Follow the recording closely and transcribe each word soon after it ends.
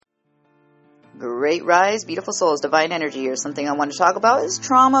Great rise, beautiful souls, divine energy here. Something I want to talk about is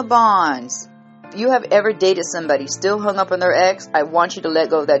trauma bonds. If you have ever dated somebody still hung up on their ex, I want you to let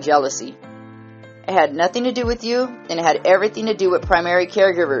go of that jealousy. It had nothing to do with you, and it had everything to do with primary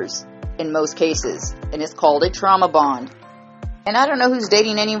caregivers in most cases. And it's called a trauma bond. And I don't know who's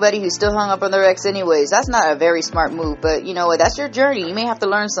dating anybody who's still hung up on their ex anyways. That's not a very smart move, but you know what? That's your journey. You may have to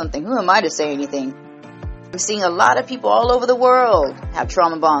learn something. Who am I to say anything? I'm seeing a lot of people all over the world have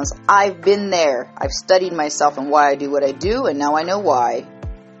trauma bonds. I've been there. I've studied myself and why I do what I do, and now I know why.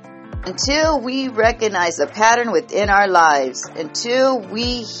 Until we recognize the pattern within our lives, until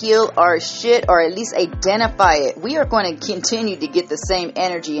we heal our shit or at least identify it, we are going to continue to get the same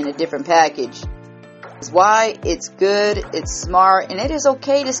energy in a different package. That's why it's good, it's smart, and it is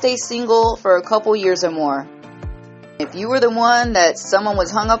okay to stay single for a couple years or more. If you were the one that someone was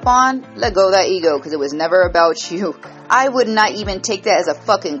hung up on, let go of that ego, because it was never about you. I would not even take that as a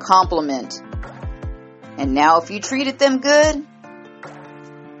fucking compliment. And now if you treated them good,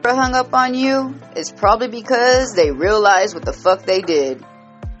 they hung up on you, it's probably because they realized what the fuck they did.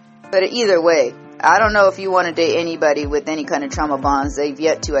 But either way, I don't know if you want to date anybody with any kind of trauma bonds they've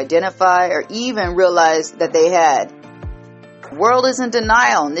yet to identify or even realize that they had. The world is in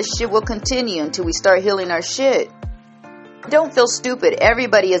denial, and this shit will continue until we start healing our shit. Don't feel stupid.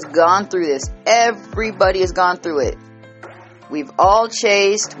 Everybody has gone through this. Everybody has gone through it. We've all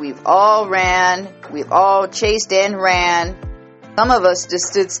chased. We've all ran. We've all chased and ran. Some of us just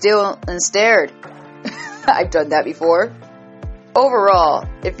stood still and stared. I've done that before. Overall,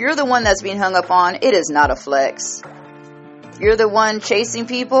 if you're the one that's being hung up on, it is not a flex. If you're the one chasing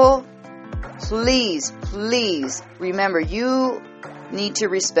people, please remember you need to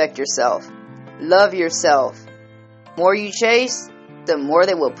respect yourself. Love yourself. The more you chase, the more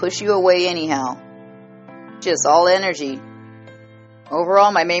they will push you away anyhow. Just all energy.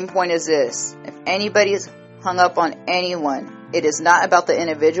 Overall, my main point is this. If anybody is hung up on anyone, it is not about the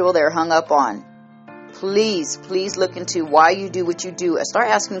individual they're hung up on. Please look into why you do what you do and start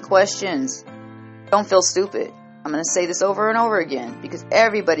asking questions. Don't feel stupid. I'm going to say this over and over again because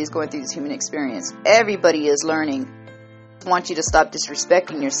everybody's going through this human experience. Everybody is learning. I want you to stop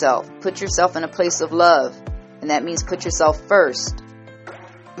disrespecting yourself. Put yourself in a place of love. And that means put yourself first.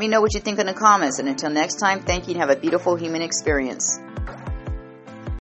 Let me know what you think in the comments. And until next time, thank you and have a beautiful human experience.